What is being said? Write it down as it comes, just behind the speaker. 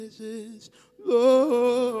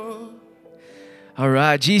Lord. All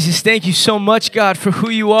right, Jesus, thank you so much, God, for who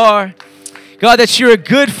you are. God, that you're a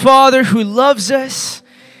good Father who loves us,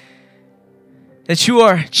 that you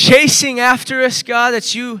are chasing after us, God,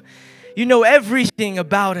 that you know everything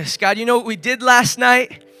about us. God, you know what we did last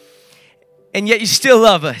night, and yet you still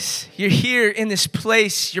love us. You're here in this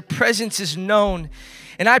place. Your presence is known.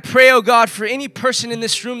 And I pray, oh God, for any person in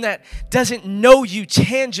this room that doesn't know you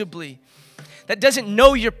tangibly, that doesn't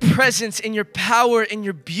know your presence and your power and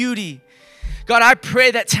your beauty. God, I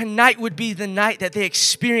pray that tonight would be the night that they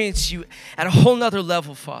experience you at a whole nother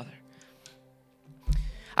level, Father.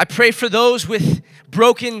 I pray for those with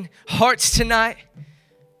broken hearts tonight,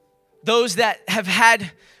 those that have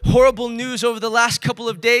had horrible news over the last couple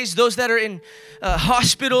of days, those that are in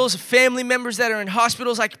hospitals, family members that are in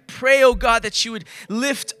hospitals. I pray, oh God, that you would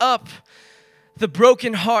lift up the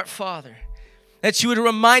broken heart, Father, that you would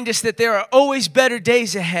remind us that there are always better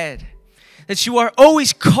days ahead, that you are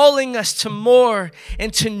always calling us to more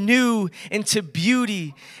and to new and to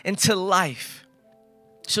beauty and to life.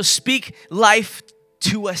 So speak life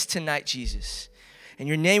to us tonight, Jesus. In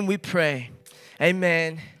your name we pray.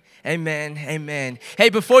 Amen, amen, amen. Hey,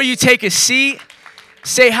 before you take a seat,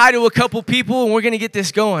 say hi to a couple people and we're going to get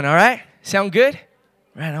this going, all right? Sound good?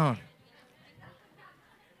 Right on.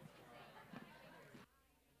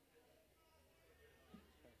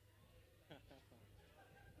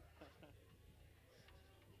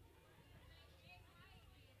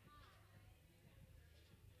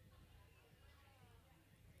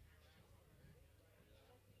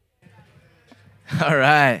 All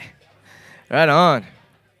right. Right on.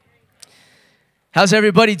 How's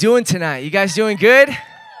everybody doing tonight? You guys doing good?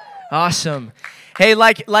 Awesome. Hey,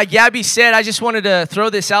 like Gabby said, I just wanted to throw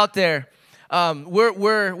this out there.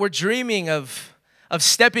 We're dreaming of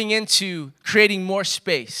stepping into creating more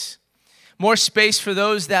space for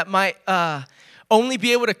those that might only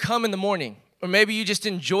be able to come in the morning, or maybe you just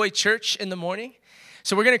enjoy church in the morning.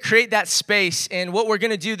 So we're going to create that space, and what we're going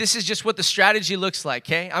to do, this is just what the strategy looks like,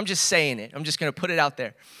 okay? I'm just saying it. I'm just going to put it out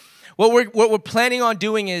there. What we're planning on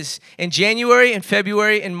doing is in January, in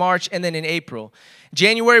February, in March, and then in April.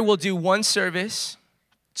 January, we'll do one service.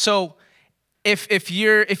 So if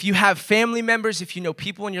you have family members, if you know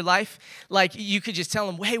people in your life, like you could just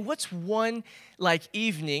tell them, hey, what's one like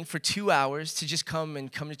evening for 2 hours to just come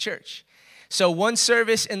to church? So one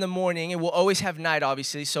service in the morning, and we'll always have night,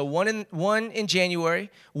 obviously. So one in January,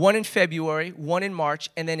 one in February, one in March,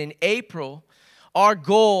 and then in April, our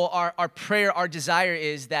goal, our prayer, our desire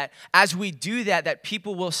is that as we do that, that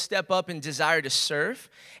people will step up and desire to serve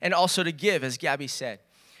and also to give, as Gabby said.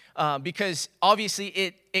 Because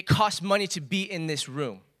obviously it costs money to be in this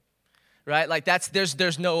room, right? Like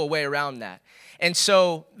there's no way around that. And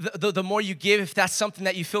so the more you give, if that's something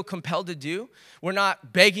that you feel compelled to do, we're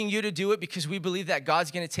not begging you to do it because we believe that God's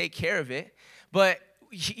going to take care of it. But,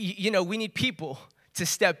 you know, we need people to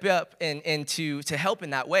step up and to help in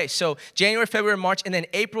that way. So January, February, March, and then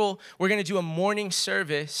April, we're going to do a morning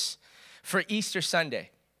service for Easter Sunday.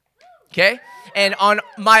 Okay? And on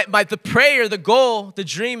the prayer, the goal, the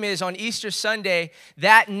dream is on Easter Sunday,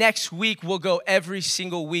 that next week we'll go every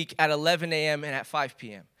single week at 11 a.m. and at 5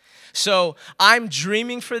 p.m. So I'm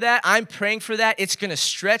dreaming for that. I'm praying for that. It's going to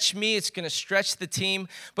stretch me. It's going to stretch the team.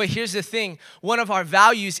 But here's the thing. One of our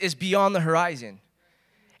values is beyond the horizon.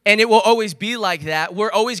 And it will always be like that.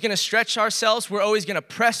 We're always going to stretch ourselves. We're always going to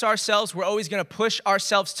press ourselves. We're always going to push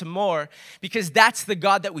ourselves to more because that's the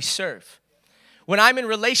God that we serve. When I'm in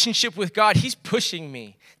relationship with God, He's pushing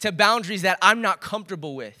me to boundaries that I'm not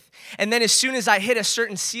comfortable with. And then as soon as I hit a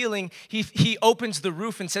certain ceiling, He opens the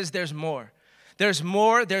roof and says, there's more. There's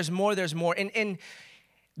more, there's more, there's more. And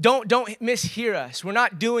don't mishear us. We're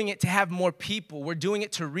not doing it to have more people. We're doing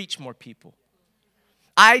it to reach more people.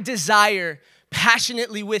 I desire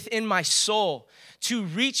passionately within my soul to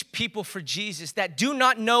reach people for Jesus that do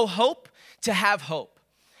not know hope to have hope,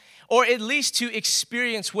 or at least to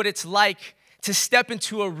experience what it's like to step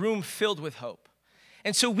into a room filled with hope.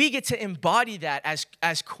 And so we get to embody that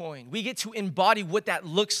as Coin. We get to embody what that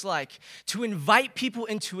looks like, to invite people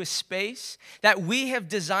into a space that we have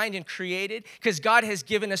designed and created because God has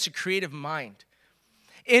given us a creative mind.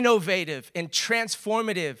 Innovative and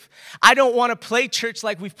transformative. I don't want to play church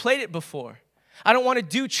like we've played it before. I don't want to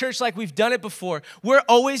do church like we've done it before. We're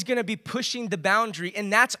always going to be pushing the boundary,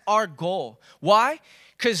 and that's our goal. Why?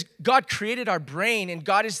 Because God created our brain, and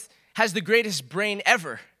God has the greatest brain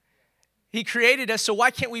ever. He created us, so why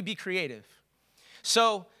can't we be creative?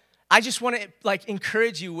 So I just want to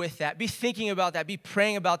encourage you with that. Be thinking about that. Be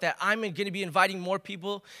praying about that. I'm going to be inviting more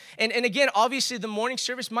people. And again, obviously the morning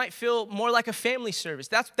service might feel more like a family service.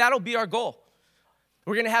 That'll be our goal.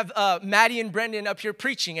 We're going to have Maddie and Brendan up here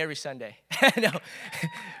preaching every Sunday. No.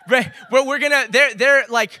 But we're going to, they're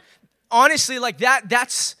like, honestly, like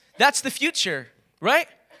that's the future, right?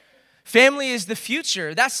 Family is the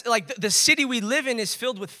future. That's like the city we live in is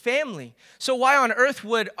filled with family. So why on earth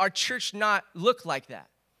would our church not look like that?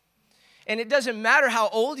 And it doesn't matter how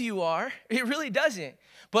old you are. It really doesn't.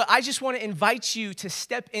 But I just want to invite you to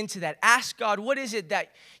step into that. Ask God, what is it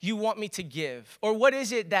that you want me to give? Or what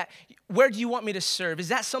is it where do you want me to serve? Is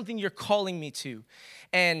that something you're calling me to?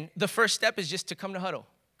 And the first step is just to come to Huddle.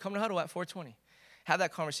 Come to Huddle at 420. Have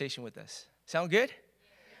that conversation with us. Sound good?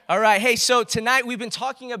 All right. Hey, so tonight we've been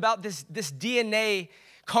talking about this DNA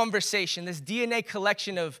conversation, this DNA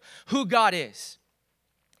collection of who God is.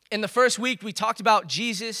 In the first week, we talked about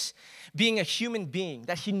Jesus being a human being,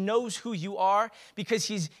 that he knows who you are because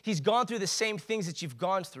he's gone through the same things that you've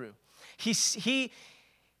gone through. He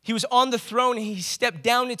was on the throne and he stepped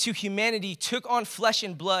down into humanity, took on flesh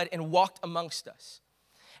and blood and walked amongst us.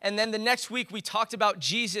 And then the next week, we talked about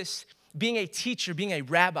Jesus being a teacher, being a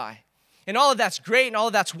rabbi. And all of that's great and all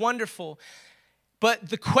of that's wonderful. But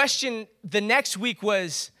the question the next week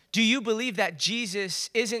was, do you believe that Jesus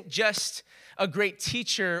isn't just a great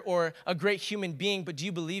teacher or a great human being, but do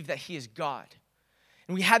you believe that he is God?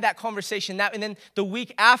 And we had that conversation. And then the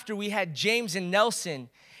week after, we had James and Nelson.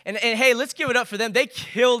 And hey, let's give it up for them. They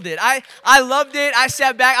killed it. I loved it. I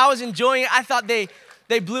sat back. I was enjoying it. I thought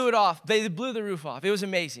they blew it off. They blew the roof off. It was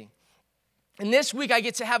amazing. And this week, I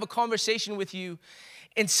get to have a conversation with you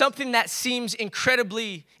in something that seems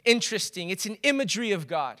incredibly interesting. It's an imagery of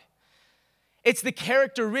God. It's the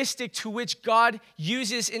characteristic to which God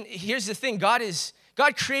uses. And here's the thing, God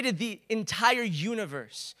created the entire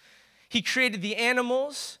universe. He created the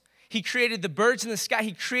animals. He created the birds in the sky.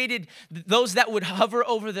 He created those that would hover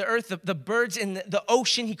over the earth, the birds in the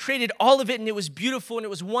ocean. He created all of it, and it was beautiful, and it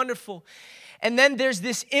was wonderful. And then there's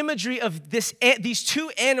this imagery of these two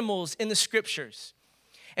animals in the scriptures.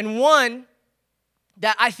 And one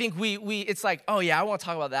that I think it's like, oh yeah, I want to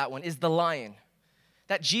talk about that one, is the lion.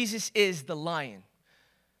 That Jesus is the lion.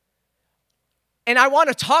 And I want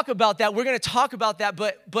to talk about that. We're going to talk about that,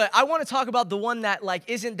 but I want to talk about the one that like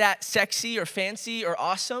isn't that sexy or fancy or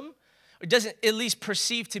awesome, or doesn't at least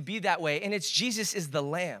perceive to be that way, and it's Jesus is the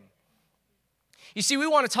lamb. You see, we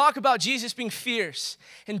want to talk about Jesus being fierce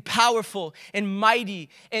and powerful and mighty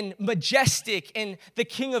and majestic and the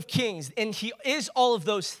King of Kings, and he is all of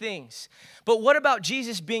those things. But what about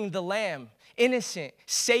Jesus being the lamb, innocent,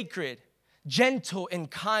 sacred, gentle and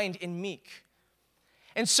kind and meek?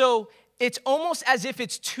 And so it's almost as if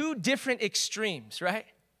it's two different extremes, right?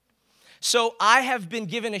 So I have been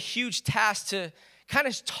given a huge task to kind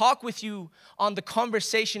of talk with you on the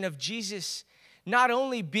conversation of Jesus not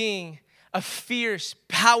only being a fierce,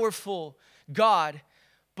 powerful God,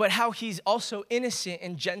 but how he's also innocent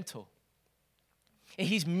and gentle. And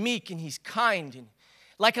he's meek and he's kind and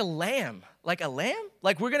like a lamb. Like a lamb?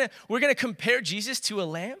 Like we're gonna compare Jesus to a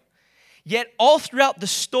lamb? Yet all throughout the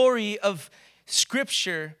story of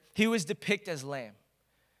Scripture, he was depicted as lamb.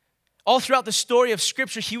 All throughout the story of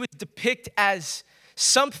Scripture, he was depicted as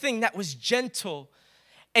something that was gentle,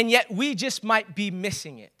 and yet we just might be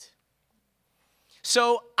missing it.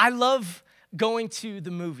 So I love going to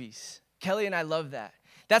the movies. Kelly and I love that.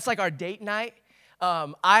 That's like our date night.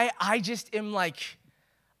 I just am like,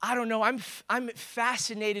 I don't know, I'm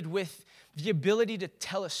fascinated with the ability to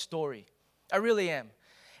tell a story. I really am.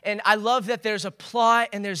 And I love that there's a plot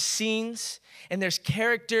and there's scenes and there's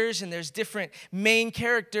characters and there's different main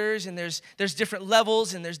characters and there's different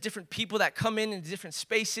levels and there's different people that come in different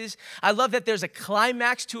spaces. I love that there's a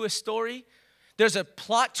climax to a story. There's a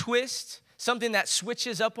plot twist, something that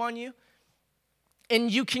switches up on you. And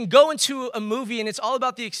you can go into a movie and it's all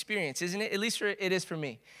about the experience, isn't it? At least it is for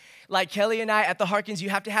me. Like Kelly and I at the Harkins, you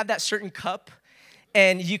have to have that certain cup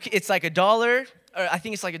and it's like $1. Or I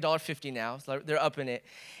think it's like $1.50 now. They're upping it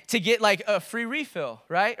to get like a free refill,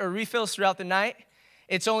 right? Or refills throughout the night.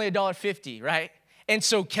 It's only $1.50, right? And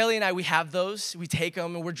so Kelly and I, we have those. We take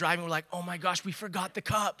them and we're driving. We're like, oh my gosh, we forgot the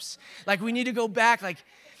cups. Like we need to go back.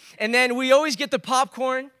 And then we always get the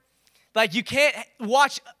popcorn. Like you can't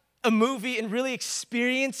watch a movie and really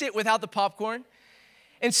experience it without the popcorn.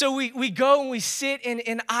 And so we go and we sit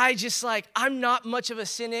and I just like, I'm not much of a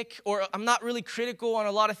cynic or I'm not really critical on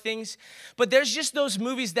a lot of things, but there's just those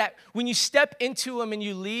movies that when you step into them and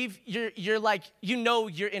you leave, you're like, you know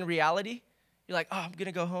you're in reality. You're like, oh, I'm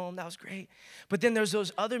gonna go home, that was great. But then there's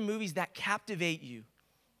those other movies that captivate you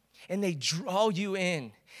and they draw you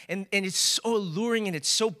in. And it's so alluring and it's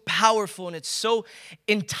so powerful and it's so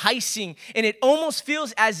enticing. And it almost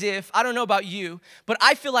feels as if, I don't know about you, but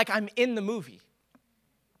I feel like I'm in the movie.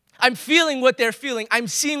 I'm feeling what they're feeling. I'm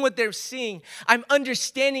seeing what they're seeing. I'm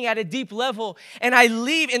understanding at a deep level. And I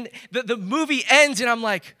leave and the movie ends and I'm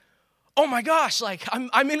like, oh my gosh, like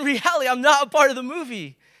I'm in reality. I'm not a part of the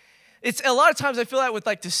movie. It's a lot of times I feel that with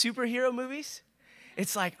like the superhero movies.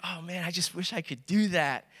 It's like, oh man, I just wish I could do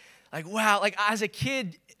that. Like, wow, like as a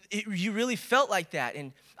kid, you really felt like that.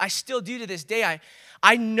 And I still do to this day.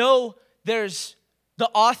 I know there's the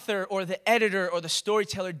author or the editor or the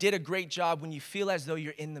storyteller did a great job when you feel as though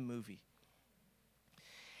you're in the movie.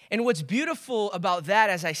 And what's beautiful about that,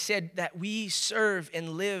 as I said, that we serve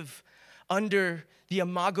and live under the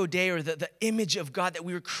imago Dei, or the image of God, that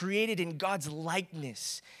we were created in God's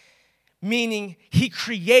likeness, meaning he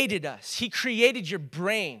created us. He created your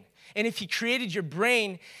brain. And if he created your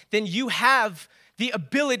brain, then you have the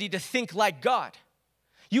ability to think like God.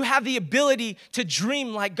 You have the ability to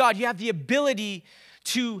dream like God. You have the ability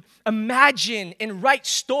to imagine and write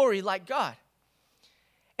story like God.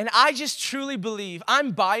 And I just truly believe,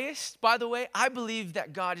 I'm biased, by the way, I believe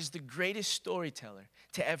that God is the greatest storyteller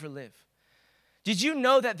to ever live. Did you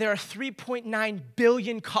know that there are 3.9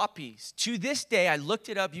 billion copies? To this day, I looked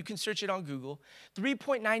it up, you can search it on Google,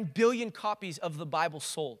 3.9 billion copies of the Bible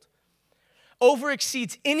sold. Over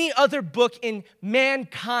exceeds any other book in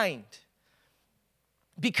mankind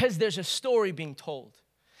because there's a story being told.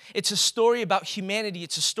 It's a story about humanity.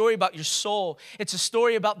 It's a story about your soul. It's a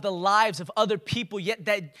story about the lives of other people, yet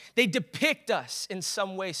that they depict us in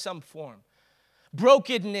some way, some form.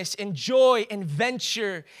 Brokenness and joy and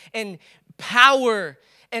venture and power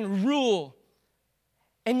and rule.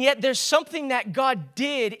 And yet there's something that God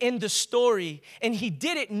did in the story, and he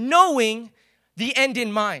did it knowing the end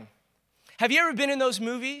in mind. Have you ever been in those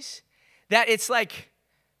movies that it's like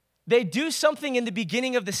they do something in the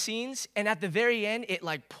beginning of the scenes, and at the very end, it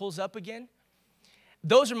like pulls up again?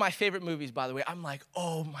 Those are my favorite movies, by the way. I'm like,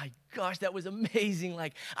 oh my gosh, that was amazing.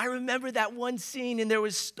 Like, I remember that one scene, and there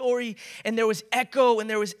was story, and there was echo,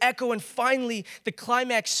 and finally, the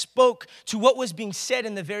climax spoke to what was being said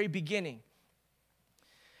in the very beginning.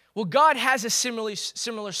 Well, God has a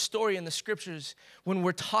similar story in the scriptures when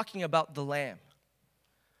we're talking about the Lamb.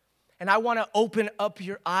 And I want to open up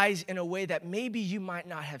your eyes in a way that maybe you might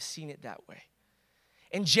not have seen it that way.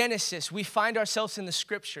 In Genesis, we find ourselves in the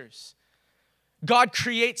scriptures. God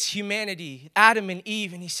creates humanity, Adam and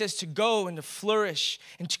Eve, and he says to go and to flourish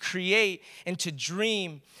and to create and to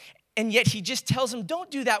dream. And yet he just tells them, don't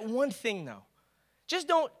do that one thing though. Just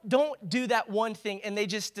don't do that one thing. And they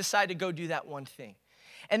just decide to go do that one thing.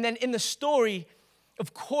 And then in the story,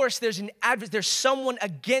 of course, there's someone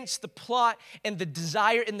against the plot and the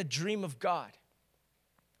desire and the dream of God.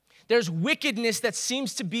 There's wickedness that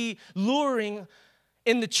seems to be luring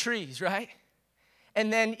in the trees, right?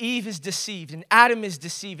 And then Eve is deceived, and Adam is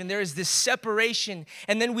deceived, and there is this separation.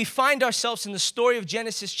 And then we find ourselves in the story of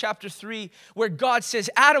Genesis chapter 3, where God says,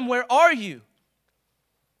 Adam, where are you?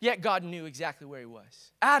 Yet God knew exactly where he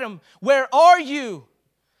was. Adam, where are you?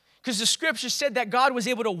 Because the scripture said that God was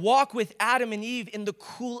able to walk with Adam and Eve in the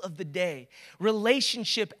cool of the day.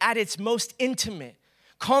 Relationship at its most intimate.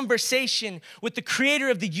 Conversation with the creator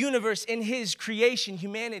of the universe in his creation,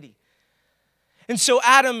 humanity. And so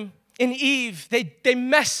Adam and Eve, they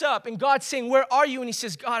mess up. And God's saying, where are you? And he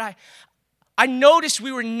says, God, I noticed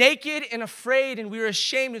we were naked and afraid and we were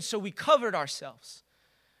ashamed, and so we covered ourselves.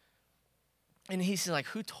 And he's like,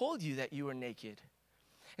 who told you that you were naked?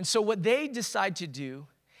 And so what they decide to do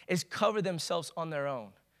is cover themselves on their own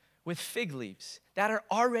with fig leaves that are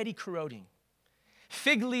already corroding.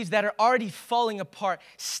 Fig leaves that are already falling apart.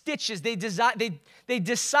 Stitches, they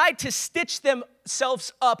decide to stitch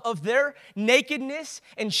themselves up of their nakedness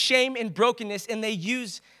and shame and brokenness, and they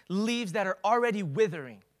use leaves that are already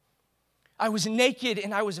withering. I was naked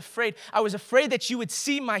and I was afraid. I was afraid that you would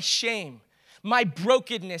see my shame, my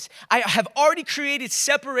brokenness. I have already created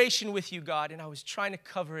separation with you, God, and I was trying to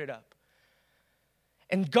cover it up.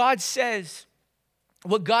 And God says,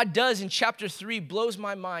 what God does in chapter 3 blows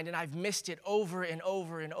my mind, and I've missed it over and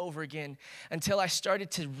over and over again until I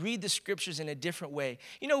started to read the scriptures in a different way.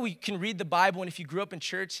 You know, we can read the Bible, and if you grew up in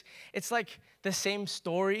church, it's like the same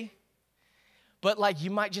story, but like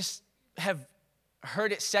you might just have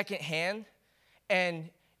heard it secondhand, and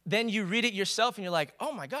then you read it yourself, and you're like,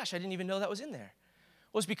 oh my gosh, I didn't even know that was in there.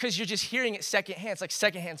 Well, it's because you're just hearing it secondhand. It's like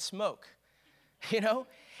secondhand smoke, you know?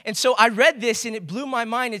 And so I read this and it blew my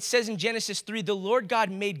mind. It says in Genesis 3, the Lord God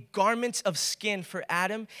made garments of skin for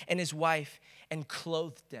Adam and his wife and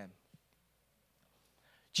clothed them.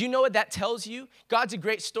 Do you know what that tells you? God's a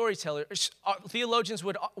great storyteller. Theologians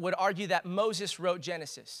would argue that Moses wrote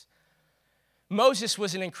Genesis. Moses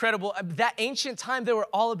was an incredible, that ancient time, they were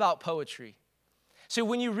all about poetry. So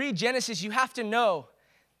when you read Genesis, you have to know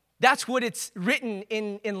That's what it's written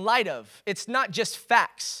in light of. It's not just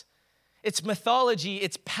facts. It's mythology,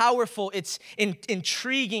 it's powerful, it's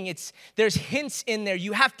intriguing, there's hints in there.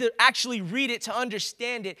 You have to actually read it to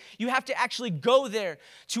understand it. You have to actually go there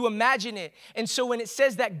to imagine it. And so when it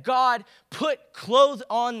says that God put clothes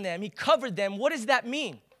on them, he covered them, what does that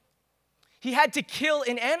mean? He had to kill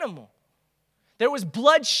an animal. There was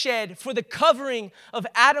bloodshed for the covering of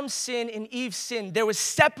Adam's sin and Eve's sin. There was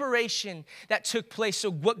separation that took place.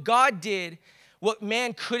 So what God did, what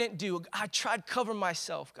man couldn't do, I tried to cover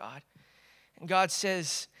myself, God. And God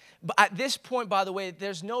says, but at this point, by the way,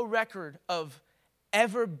 there's no record of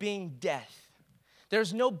ever being death.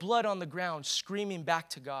 There's no blood on the ground screaming back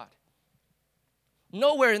to God.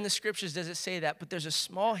 Nowhere in the scriptures does it say that, but there's a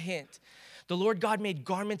small hint. The Lord God made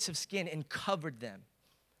garments of skin and covered them.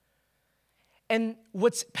 And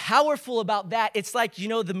what's powerful about that, it's like, you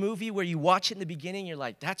know, the movie where you watch it in the beginning, you're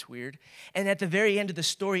like, that's weird. And at the very end of the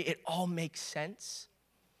story, it all makes sense.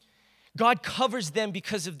 God covers them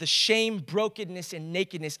because of the shame, brokenness, and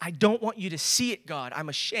nakedness. I don't want you to see it, God. I'm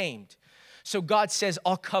ashamed. So God says,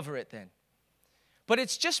 I'll cover it then. But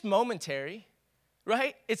it's just momentary,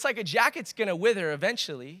 right? It's like a jacket's going to wither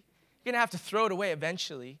eventually. You're going to have to throw it away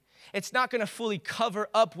eventually. It's not going to fully cover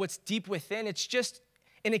up what's deep within. It's just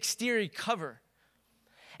an exterior cover.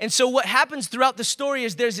 And so what happens throughout the story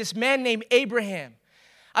is there's this man named Abraham.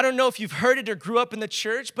 I don't know if you've heard it or grew up in the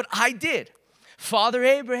church, but I did. Father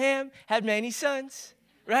Abraham had many sons,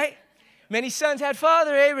 right? Many sons had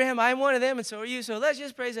Father Abraham. I'm one of them, and so are you. So let's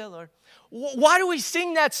just praise the Lord. Why do we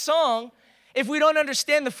sing that song if we don't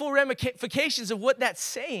understand the full ramifications of what that's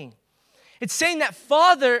saying? It's saying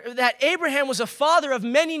that Abraham was a father of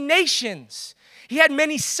many nations. He had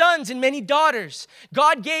many sons and many daughters.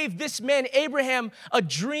 God gave this man, Abraham, a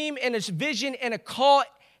dream and a vision and a call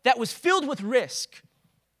that was filled with risk.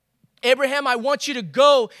 Abraham, I want you to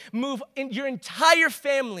go move in your entire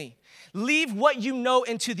family. Leave what you know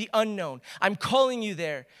into the unknown. I'm calling you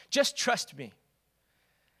there. Just trust me.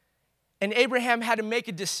 And Abraham had to make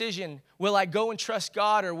a decision. Will I go and trust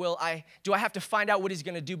God, or do I have to find out what he's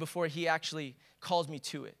going to do before he actually calls me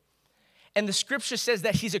to it? And the scripture says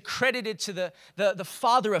that he's accredited to the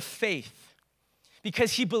father of faith.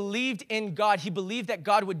 Because he believed in God. He believed that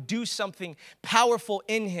God would do something powerful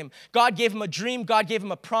in him. God gave him a dream. God gave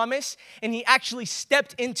him a promise. And he actually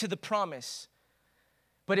stepped into the promise.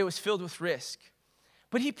 But it was filled with risk.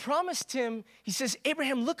 But he promised him, he says,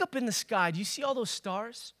 Abraham, look up in the sky. Do you see all those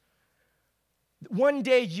stars? One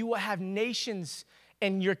day you will have nations,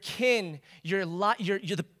 and your kin, your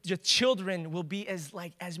children will be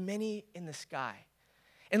as many in the sky.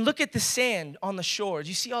 And look at the sand on the shore. Do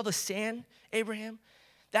you see all the sand, Abraham?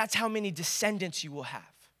 That's how many descendants you will have.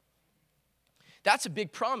 That's a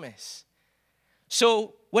big promise.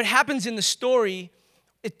 So what happens in the story,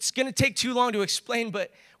 it's going to take too long to explain, but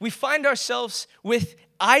we find ourselves with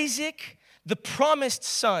Isaac, the promised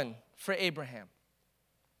son for Abraham.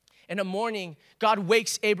 In the morning, God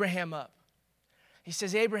wakes Abraham up. He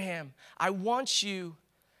says, Abraham, I want you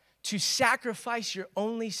to sacrifice your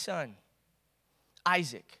only son,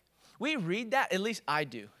 Isaac. We read that, at least I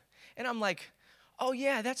do. And I'm like, oh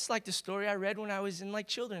yeah, that's like the story I read when I was in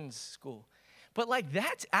children's school. But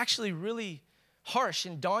that's actually really harsh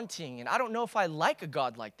and daunting. And I don't know if I like a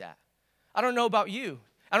God like that. I don't know about you.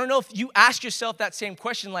 I don't know if you ask yourself that same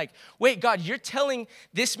question wait, God, you're telling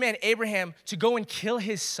this man Abraham to go and kill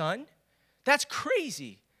his son? That's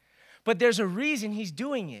crazy. But there's a reason he's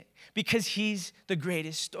doing it, because he's the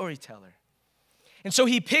greatest storyteller. And so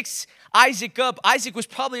he picks Isaac up. Isaac was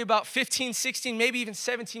probably about 15, 16, maybe even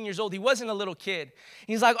 17 years old. He wasn't a little kid.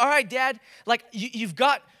 He's like, all right, Dad, you've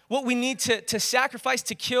got what we need to sacrifice,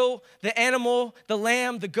 to kill the animal, the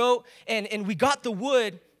lamb, the goat, and we got the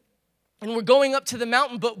wood, and we're going up to the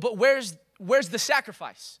mountain, but where's the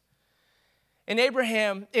sacrifice? And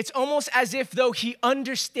Abraham, it's almost as if though he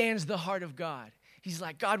understands the heart of God. He's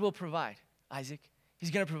like, God will provide, Isaac.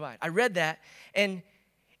 He's going to provide. I read that, and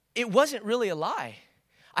it wasn't really a lie.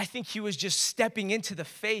 I think he was just stepping into the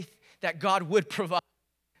faith that God would provide.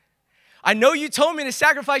 I know you told me to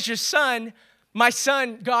sacrifice your son, my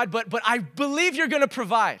son, God, but I believe you're going to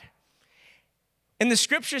provide. And the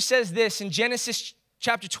scripture says this in Genesis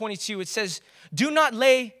chapter 22. It says, do not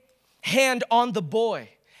lay hand on the boy.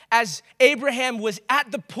 As Abraham was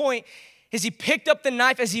at the point, as he picked up the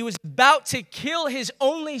knife, as he was about to kill his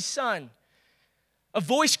only son, a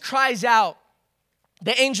voice cries out,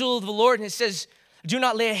 the angel of the Lord, and it says, do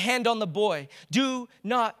not lay a hand on the boy. Do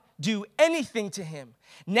not do anything to him.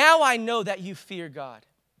 Now I know that you fear God,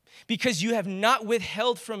 because you have not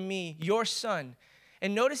withheld from me your son.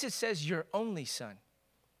 And notice it says your only son.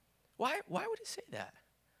 Why would it say that?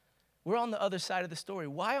 We're on the other side of the story.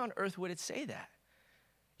 Why on earth would it say that?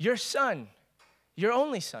 Your son, your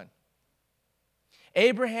only son.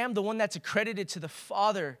 Abraham, the one that's accredited to the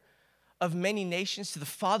father of many nations, to the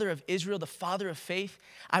father of Israel, the father of faith.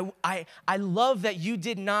 I love that you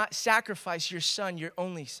did not sacrifice your son, your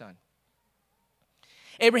only son.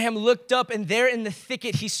 Abraham looked up, and there in the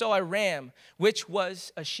thicket he saw a ram, which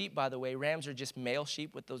was a sheep, by the way. Rams are just male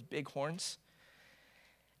sheep with those big horns.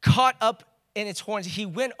 Caught up in its horns, he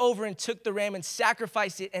went over and took the ram and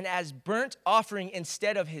sacrificed it, and as burnt offering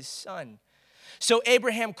instead of his son. So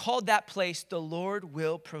Abraham called that place, the Lord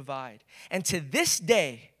will provide. And to this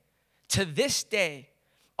day,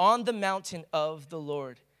 on the mountain of the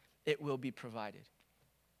Lord, it will be provided.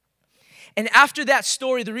 And after that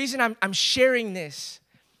story, the reason I'm sharing this,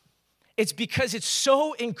 it's because it's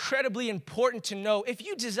so incredibly important to know. If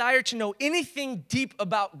you desire to know anything deep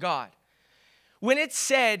about God, when it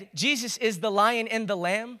said Jesus is the lion and the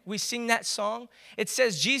lamb, we sing that song. It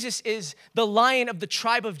says Jesus is the lion of the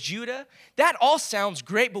tribe of Judah. That all sounds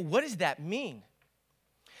great, but what does that mean?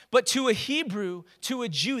 But to a Hebrew, to a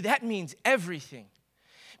Jew, that means everything.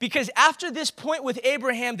 Because after this point with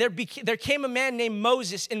Abraham, there came a man named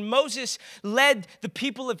Moses, and Moses led the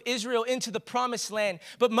people of Israel into the promised land.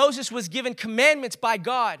 But Moses was given commandments by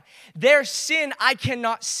God. Their sin I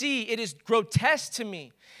cannot see. It is grotesque to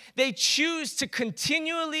me. They choose to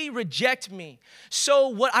continually reject me. So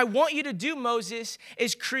what I want you to do, Moses,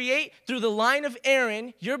 is create through the line of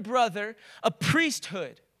Aaron, your brother, a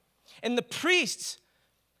priesthood. And the priests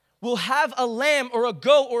will have a lamb or a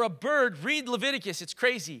goat or a bird. Read Leviticus, it's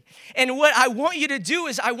crazy. And what I want you to do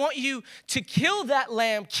is I want you to kill that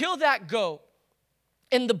lamb, kill that goat,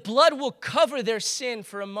 and the blood will cover their sin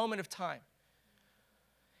for a moment of time.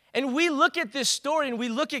 And we look at this story and we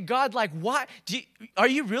look at God like, what? Are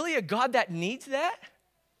you really a God that needs that?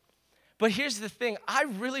 But here's the thing. I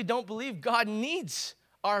really don't believe God needs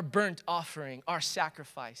our burnt offering, our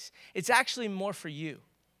sacrifice. It's actually more for you.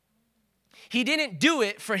 He didn't do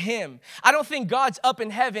it for him. I don't think God's up in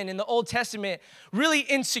heaven in the Old Testament really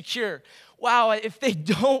insecure. Wow, if they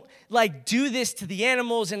don't do this to the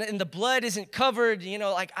animals and the blood isn't covered,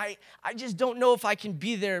 I just don't know if I can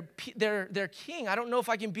be their king. I don't know if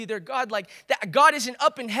I can be their God. That God isn't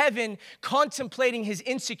up in heaven contemplating his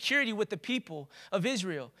insecurity with the people of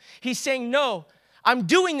Israel. He's saying, no, I'm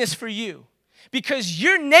doing this for you. Because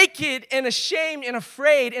you're naked and ashamed and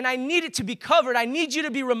afraid, and I need it to be covered. I need you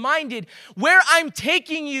to be reminded where I'm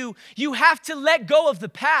taking you, you have to let go of the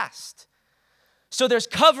past. So there's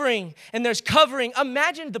covering and there's covering.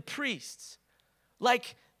 Imagine the priests.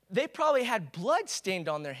 They probably had blood stained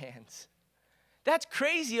on their hands. That's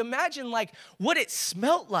crazy. Imagine what it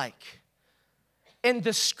smelt like. And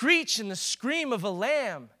the screech and the scream of a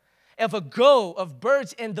lamb, of a goat, of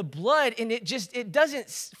birds, and the blood, and it doesn't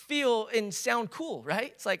feel and sound cool,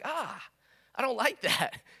 right? It's I don't like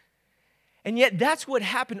that. And yet that's what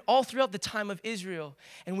happened all throughout the time of Israel.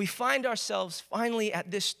 And we find ourselves finally at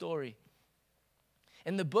this story.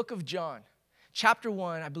 In the book of John, chapter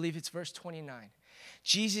 1, I believe it's verse 29.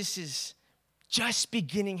 Jesus is just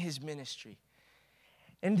beginning his ministry.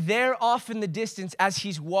 And there off in the distance, as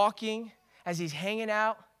he's walking, as he's hanging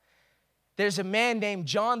out, there's a man named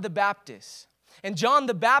John the Baptist. And John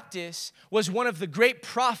the Baptist was one of the great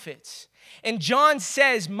prophets. And John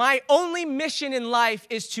says, my only mission in life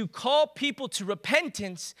is to call people to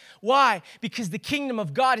repentance. Why? Because the kingdom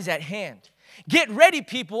of God is at hand. Get ready,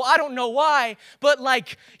 people. I don't know why, but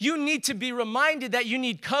you need to be reminded that you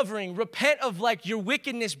need covering. Repent of your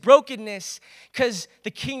wickedness, brokenness, because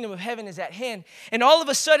the kingdom of heaven is at hand. And all of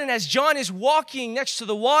a sudden, as John is walking next to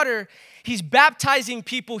the water, he's baptizing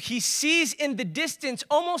people. He sees in the distance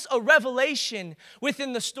almost a revelation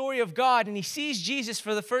within the story of God. And he sees Jesus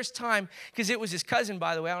for the first time, because it was his cousin,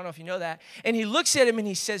 by the way. I don't know if you know that. And he looks at him and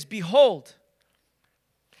he says, behold,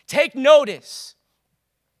 take notice.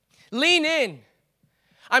 Lean in.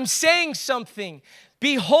 I'm saying something.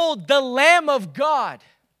 Behold, the Lamb of God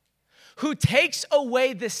who takes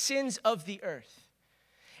away the sins of the earth.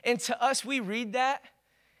 And to us, we read that.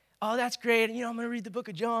 Oh, that's great. I'm going to read the book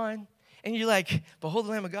of John. And you're like, behold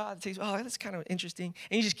the Lamb of God. Oh, that's kind of interesting.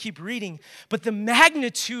 And you just keep reading. But the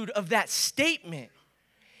magnitude of that statement.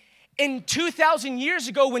 In 2,000 years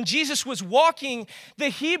ago, when Jesus was walking, the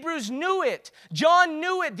Hebrews knew it. John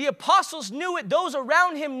knew it. The apostles knew it. Those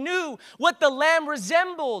around him knew what the lamb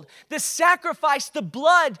resembled. The sacrifice, the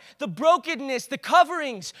blood, the brokenness, the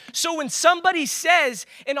coverings. So when somebody says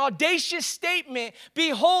an audacious statement,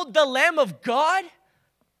 behold the Lamb of God,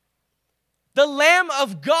 the Lamb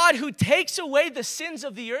of God who takes away the sins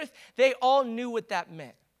of the earth, they all knew what that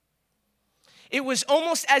meant. it was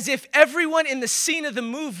almost as if everyone in the scene of the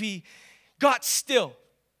movie got still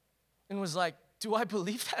and was like, do I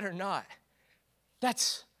believe that or not?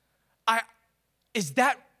 Is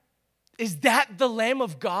that the Lamb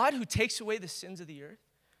of God who takes away the sins of the earth?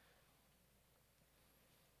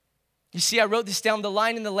 You see, I wrote this down. The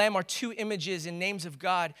lion and the lamb are two images and names of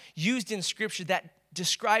God used in Scripture that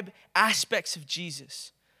describe aspects of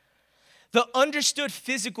Jesus. The understood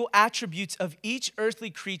physical attributes of each earthly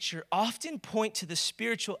creature often point to the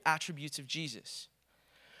spiritual attributes of Jesus,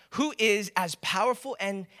 who is as powerful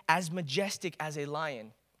and as majestic as a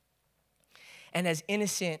lion and as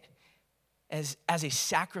innocent as a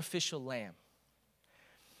sacrificial lamb.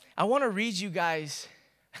 I want to read you guys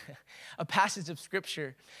a passage of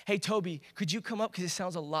Scripture. Hey, Toby, could you come up? Because it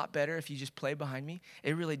sounds a lot better if you just play behind me.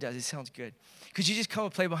 It really does. It sounds good. Could you just come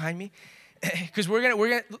and play behind me? Because we're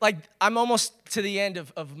gonna, like, I'm almost to the end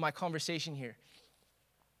of my conversation here.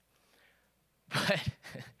 But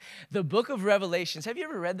the book of Revelations, have you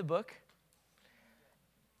ever read the book?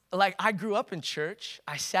 Like, I grew up in church,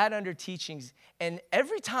 I sat under teachings, and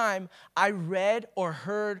every time I read or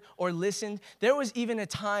heard or listened, there was even a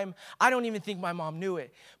time, I don't even think my mom knew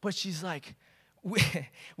it, but she's like,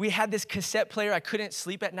 we had this cassette player, I couldn't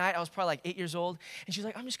sleep at night, I was probably like 8 years old, and she's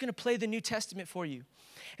like, I'm just gonna play the New Testament for you.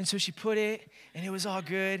 And so she put it, and it was all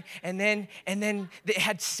good, and then it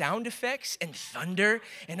had sound effects and thunder,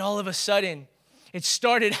 and all of a sudden, it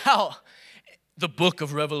started out, the book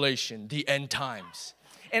of Revelation, the end times.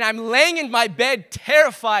 And I'm laying in my bed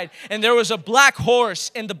terrified, and there was a black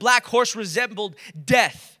horse, and the black horse resembled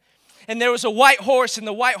death. And there was a white horse, and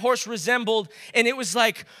the white horse resembled, and it was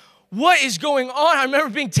like, what is going on? I remember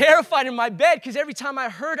being terrified in my bed because every time I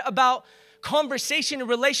heard about conversation in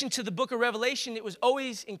relation to the book of Revelation, it was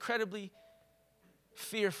always incredibly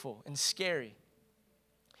fearful and scary.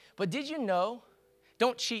 But did you know,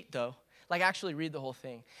 don't cheat though, like actually read the whole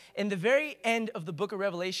thing. In the very end of the book of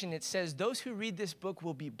Revelation, it says, those who read this book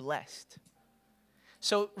will be blessed.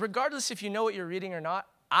 So regardless if you know what you're reading or not,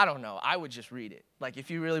 I don't know. I would just read it, like if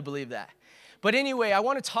you really believe that. But anyway, I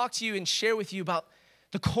want to talk to you and share with you about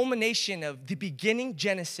the culmination of the beginning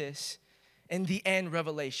Genesis and the end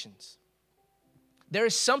Revelations. There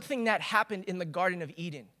is something that happened in the Garden of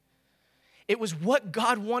Eden. It was what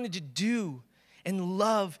God wanted to do and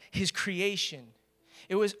love his creation.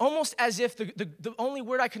 It was almost as if the only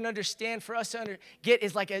word I can understand for us to get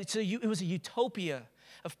is like, it was a utopia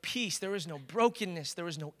of peace. There was no brokenness. There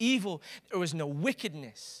was no evil. There was no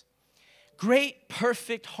wickedness. Great,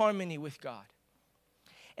 perfect harmony with God.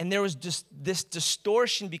 And there was just this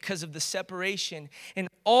distortion because of the separation. And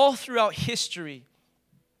all throughout history,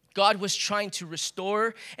 God was trying to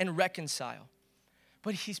restore and reconcile.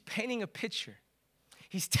 But he's painting a picture.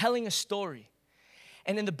 He's telling a story.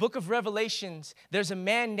 And in the book of Revelations, there's a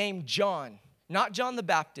man named John. Not John the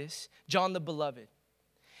Baptist, John the Beloved.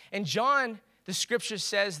 And John, the scripture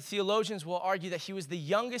says, the theologians will argue that he was the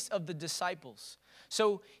youngest of the disciples.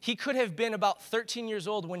 So he could have been about 13 years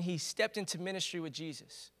old when he stepped into ministry with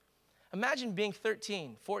Jesus. Imagine being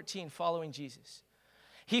 13, 14, following Jesus.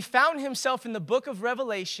 He found himself in the book of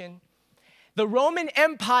Revelation. The Roman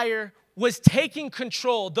Empire was taking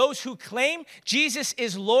control. Those who claim Jesus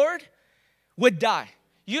is Lord would die.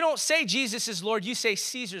 You don't say Jesus is Lord, you say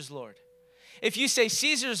Caesar's Lord. If you say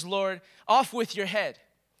Caesar's Lord, off with your head.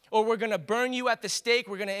 Or we're going to burn you at the stake,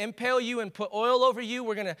 we're going to impale you and put oil over you,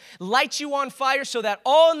 we're going to light you on fire so that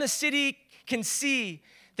all in the city can see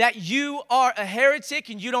that you are a heretic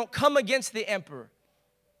and you don't come against the emperor.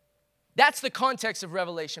 That's the context of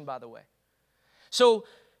Revelation, by the way. So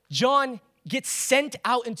John gets sent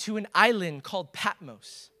out into an island called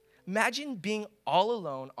Patmos. Imagine being all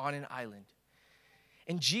alone on an island.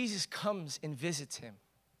 And Jesus comes and visits him.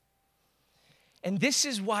 And this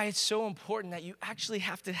is why it's so important that you actually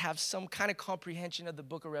have to have some kind of comprehension of the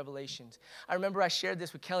book of Revelations. I remember I shared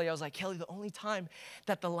this with Kelly. I was like, Kelly, the only time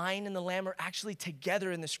that the lion and the lamb are actually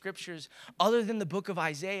together in the scriptures, other than the book of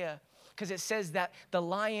Isaiah, because it says that the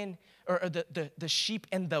lion or the sheep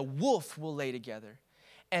and the wolf will lay together,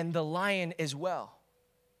 and the lion as well.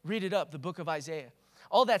 Read it up, the book of Isaiah.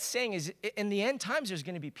 All that's saying is in the end times, there's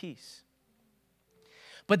going to be peace.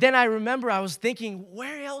 But then I remember I was thinking,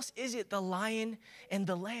 where else is it the lion and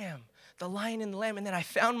the lamb? The lion and the lamb. And then I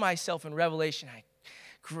found myself in Revelation.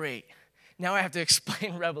 Great. Now I have to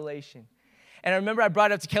explain Revelation. And I remember I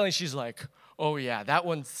brought it up to Kelly, and she's like, oh yeah, that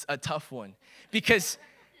one's a tough one. Because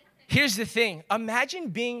here's the thing. Imagine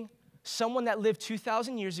being someone that lived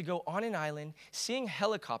 2,000 years ago on an island, seeing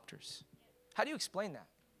helicopters. How do you explain that?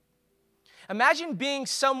 Imagine being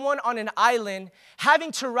someone on an island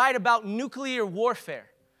having to write about nuclear warfare.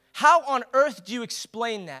 How on earth do you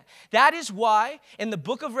explain that? That is why in the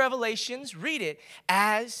book of Revelations, read it,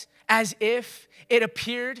 as if it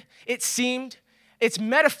appeared, it seemed. It's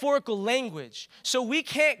metaphorical language. So we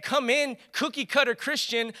can't come in cookie cutter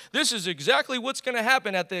Christian. This is exactly what's going to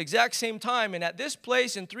happen at the exact same time and at this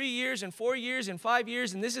place in 3 years and 4 years and 5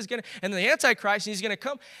 years and this is going to, and the Antichrist, he's going to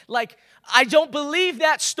come. Like, I don't believe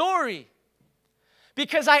that story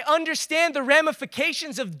because I understand the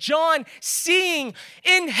ramifications of John seeing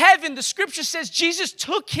in heaven. The scripture says Jesus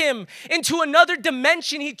took him into another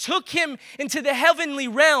dimension. He took him into the heavenly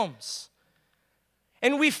realms.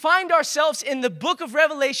 And we find ourselves in the book of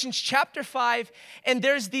Revelations chapter 5, and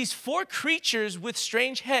there's these 4 creatures with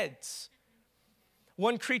strange heads.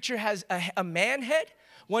 One creature has a man head.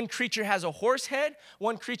 One creature has a horse head.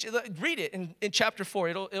 One creature, read it in chapter 4.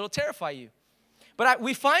 It'll terrify you. But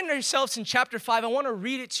we find ourselves in chapter 5. I want to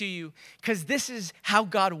read it to you because this is how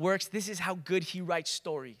God works. This is how good he writes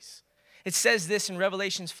stories. It says this in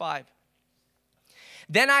Revelations 5.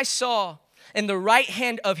 Then I saw in the right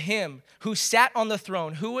hand of him who sat on the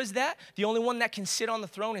throne. Who was that? The only one that can sit on the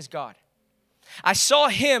throne is God. I saw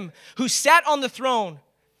him who sat on the throne,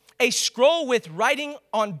 a scroll with writing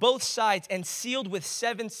on both sides and sealed with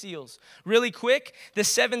 7 seals. Really quick, the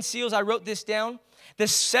 7 seals, I wrote this down. The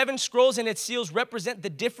 7 scrolls and its seals represent the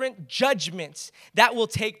different judgments that will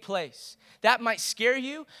take place. That might scare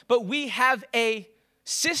you, but we have a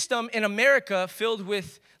system in America filled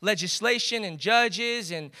with legislation and judges,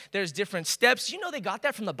 and there's different steps. You know they got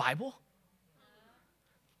that from the Bible?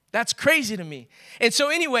 That's crazy to me. And so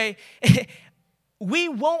anyway, we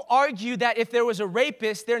won't argue that if there was a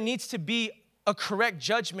rapist, there needs to be a correct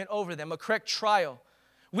judgment over them, a correct trial.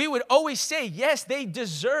 We would always say, yes, they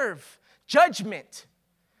deserve judgment.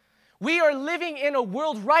 We are living in a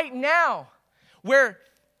world right now where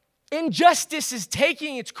injustice is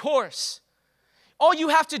taking its course. All you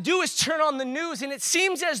have to do is turn on the news, and it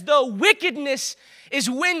seems as though wickedness is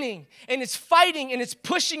winning, and it's fighting, and it's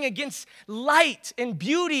pushing against light and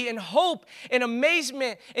beauty and hope and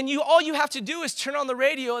amazement. And all you have to do is turn on the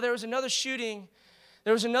radio. There was another shooting.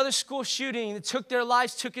 There was another school shooting that took their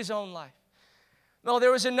lives, took his own life. No,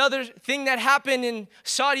 there was another thing that happened in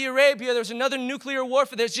Saudi Arabia. There was another nuclear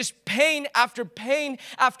warfare. There's just pain after pain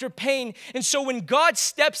after pain. And so when God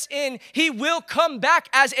steps in, he will come back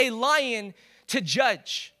as a lion to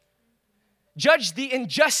judge the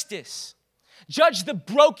injustice, judge the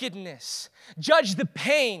brokenness, judge the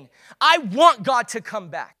pain. I want God to come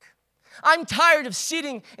back. I'm tired of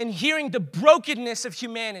sitting and hearing the brokenness of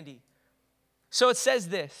humanity. So it says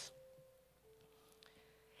this.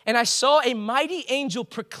 And I saw a mighty angel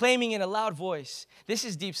proclaiming in a loud voice. This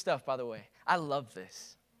is deep stuff, by the way. I love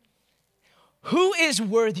this. Who is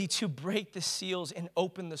worthy to break the seals and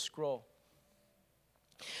open the scroll?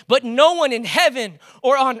 But no one in heaven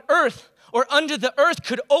or on earth or under the earth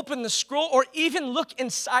could open the scroll or even look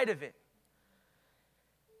inside of it.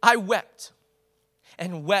 I wept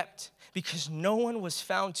and wept because no one was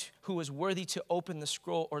found who was worthy to open the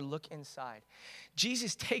scroll or look inside.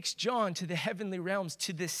 Jesus takes John to the heavenly realms,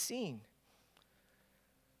 to this scene.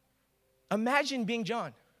 Imagine being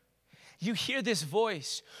John. You hear this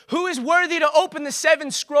voice. Who is worthy to open the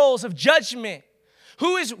 7 scrolls of judgment?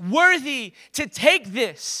 Who is worthy to take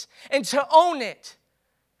this and to own it?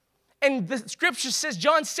 And the scripture says,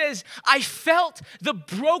 John says, I felt the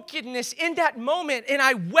brokenness in that moment and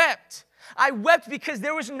I wept. I wept because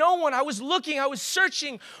there was no one. I was looking, I was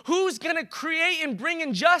searching. Who's going to create and bring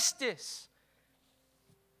injustice?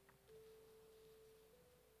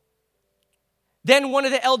 Then one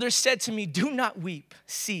of the elders said to me, do not weep.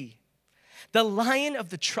 See, the Lion of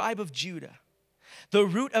the tribe of Judah, the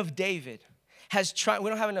Root of David, has triumphed. We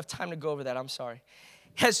don't have enough time to go over that, I'm sorry.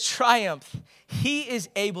 Has triumphed. He is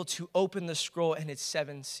able to open the scroll and its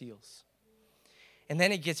 7 seals. And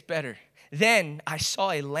then it gets better. Then I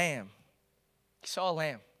saw a lamb. He saw a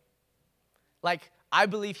lamb. Like, I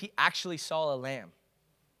believe he actually saw a lamb.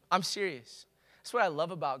 I'm serious. That's what I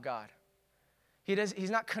love about God. He's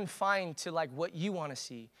not confined to like what you want to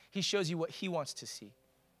see. He shows you what he wants to see.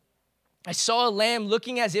 I saw a lamb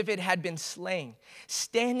looking as if it had been slain,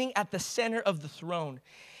 standing at the center of the throne,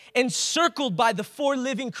 encircled by the 4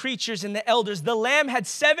 living creatures and the elders. The lamb had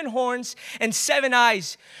 7 horns and 7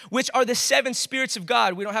 eyes, which are the 7 spirits of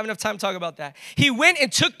God. We don't have enough time to talk about that. He went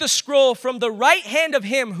and took the scroll from the right hand of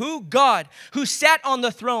him, God, who sat on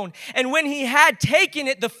the throne. And when he had taken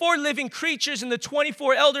it, the 4 living creatures and the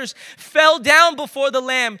 24 elders fell down before the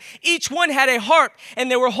lamb. Each one had a harp,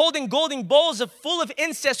 and they were holding golden bowls full of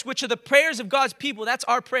incense, which are the prayers of God's people. That's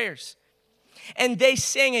our prayers. And they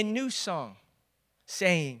sang a new song,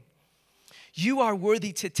 saying, You are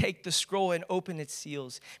worthy to take the scroll and open its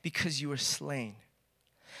seals because you were slain.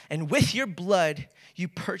 And with your blood, you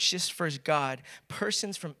purchased for God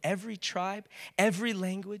persons from every tribe, every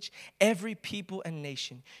language, every people and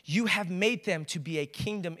nation. You have made them to be a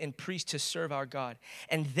kingdom and priests to serve our God.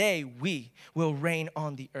 And we will reign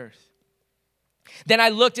on the earth. Then I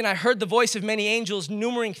looked and I heard the voice of many angels,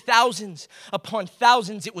 numbering thousands upon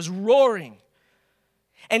thousands. It was roaring.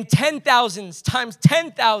 And 10,000s times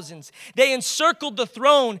 10,000s, they encircled the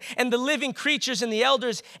throne and the living creatures and the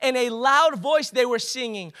elders. In a loud voice they were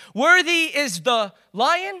singing, "Worthy is the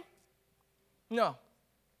lion?" No.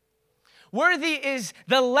 "Worthy is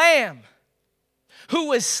the Lamb who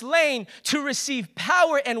was slain to receive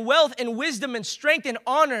power and wealth and wisdom and strength and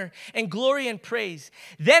honor and glory and praise."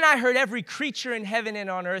 Then I heard every creature in heaven and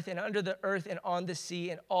on earth and under the earth and on the sea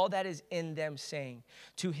and all that is in them saying,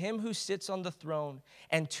 "To him who sits on the throne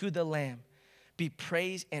and to the Lamb be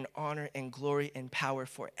praise and honor and glory and power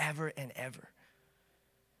forever and ever."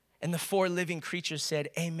 And the four living creatures said,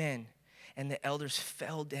 "Amen." And the elders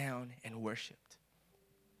fell down and worshiped.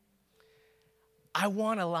 I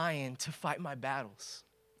want a lion to fight my battles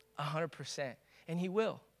 100%, and he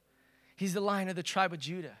will. He's the Lion of the tribe of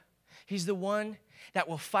Judah. He's the one that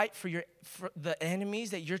will fight for the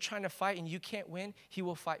enemies that you're trying to fight and you can't win. He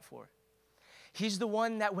will fight for it. He's the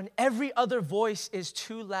one that when every other voice is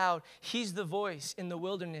too loud, he's the voice in the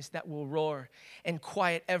wilderness that will roar and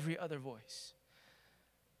quiet every other voice.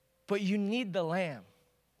 But you need the Lamb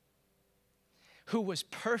who was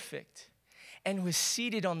perfect and was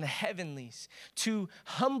seated on the heavenlies to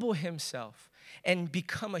humble himself and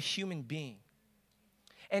become a human being.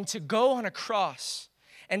 And to go on a cross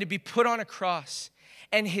and to be put on a cross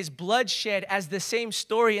and his blood shed, as the same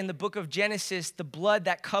story in the book of Genesis, the blood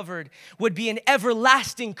that covered would be an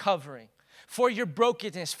everlasting covering for your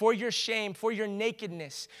brokenness, for your shame, for your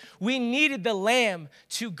nakedness. We needed the Lamb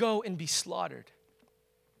to go and be slaughtered,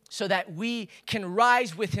 so that we can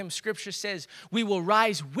rise with him. Scripture says we will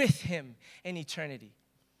rise with him in eternity.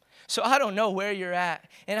 So I don't know where you're at,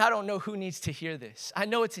 and I don't know who needs to hear this. I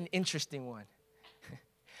know it's an interesting one.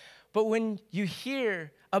 But when you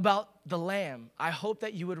hear about the Lamb, I hope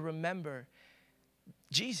that you would remember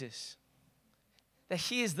Jesus, that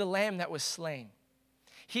he is the Lamb that was slain.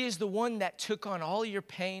 He is the one that took on all your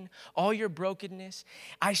pain, all your brokenness.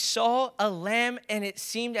 I saw a lamb, and it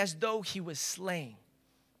seemed as though he was slain.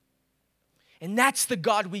 And that's the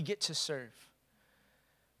God we get to serve.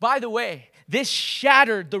 By the way, this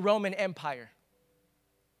shattered the Roman Empire.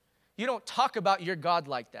 You don't talk about your God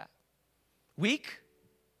like that. Weak,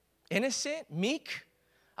 innocent, meek.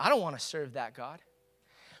 I don't want to serve that God.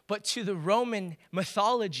 But to the Roman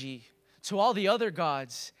mythology, to all the other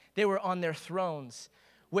gods, they were on their thrones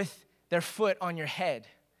with their foot on your head,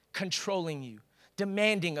 controlling you,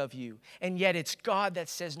 demanding of you. And yet it's God that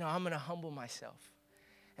says, no, I'm going to humble myself.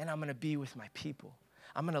 And I'm going to be with my people.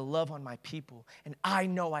 I'm going to love on my people. And I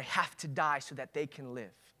know I have to die so that they can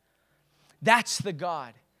live. That's the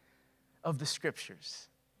God of the scriptures.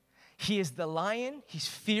 He is the lion. He's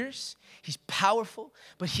fierce. He's powerful.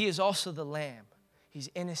 But he is also the lamb. He's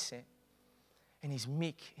innocent. And he's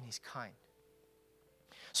meek and he's kind.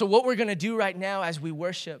 So what we're going to do right now as we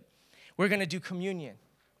worship, we're going to do communion.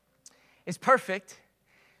 It's perfect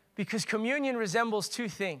because communion resembles two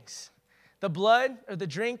things. The blood or the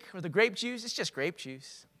drink or the grape juice, it's just grape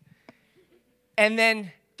juice. And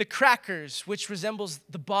then the crackers, which resembles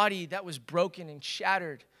the body that was broken and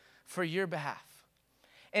shattered for your behalf.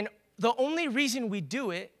 And the only reason we do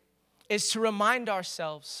it is to remind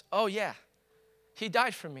ourselves, oh yeah, he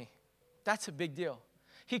died for me. That's a big deal.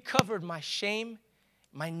 He covered my shame,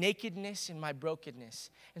 my nakedness, and my brokenness.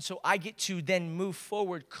 And so I get to then move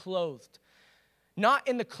forward clothed. Not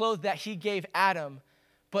in the clothes that he gave Adam,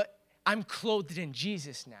 but I'm clothed in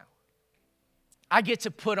Jesus now. I get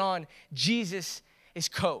to put on Jesus'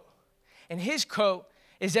 coat. And his coat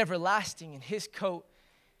is everlasting. And his coat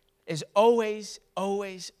is always,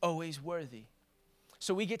 always, always worthy.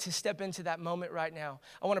 So we get to step into that moment right now.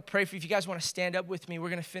 I want to pray for you. If you guys want to stand up with me, we're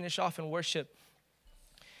going to finish off in worship.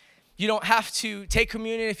 You don't have to take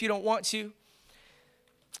communion if you don't want to.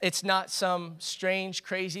 It's not some strange,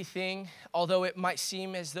 crazy thing, although it might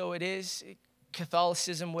seem as though it is.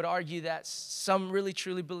 Catholicism would argue that some really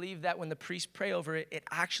truly believe that when the priests pray over it, it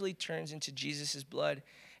actually turns into Jesus' blood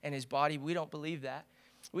and his body. We don't believe that.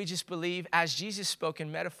 We just believe, as Jesus spoke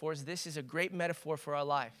in metaphors, this is a great metaphor for our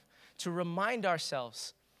life. To remind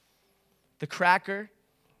ourselves, the cracker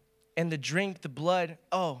and the drink, the blood,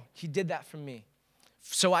 oh, he did that for me.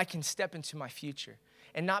 So I can step into my future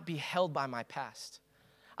and not be held by my past.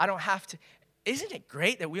 I don't have to. Isn't it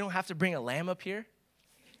great that we don't have to bring a lamb up here?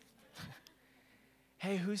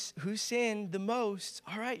 Hey, who's sinned the most?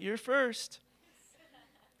 All right, you're first.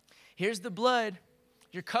 Here's the blood.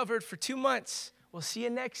 You're covered for 2 months. We'll see you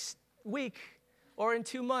next week or in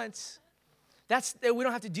 2 months. We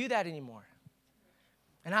don't have to do that anymore.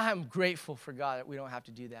 And I am grateful for God that we don't have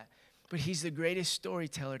to do that. But he's the greatest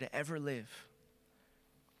storyteller to ever live.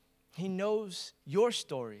 He knows your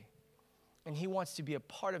story, and he wants to be a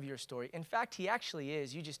part of your story. In fact, he actually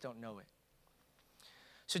is. You just don't know it.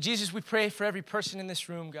 So Jesus, we pray for every person in this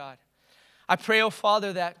room, God. I pray, oh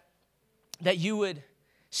Father, that you would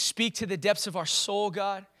speak to the depths of our soul,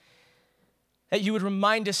 God. That you would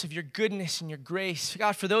remind us of your goodness and your grace.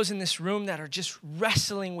 God, for those in this room that are just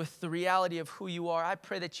wrestling with the reality of who you are, I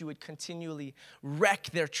pray that you would continually wreck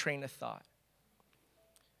their train of thought.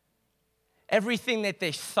 Everything that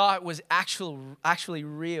they thought was actually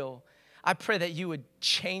real, I pray that you would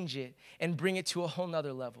change it and bring it to a whole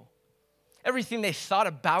nother level. Everything they thought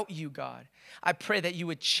about you, God, I pray that you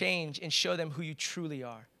would change and show them who you truly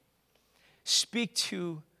are. Speak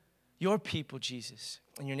to your people, Jesus.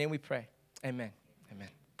 In your name we pray. Amen.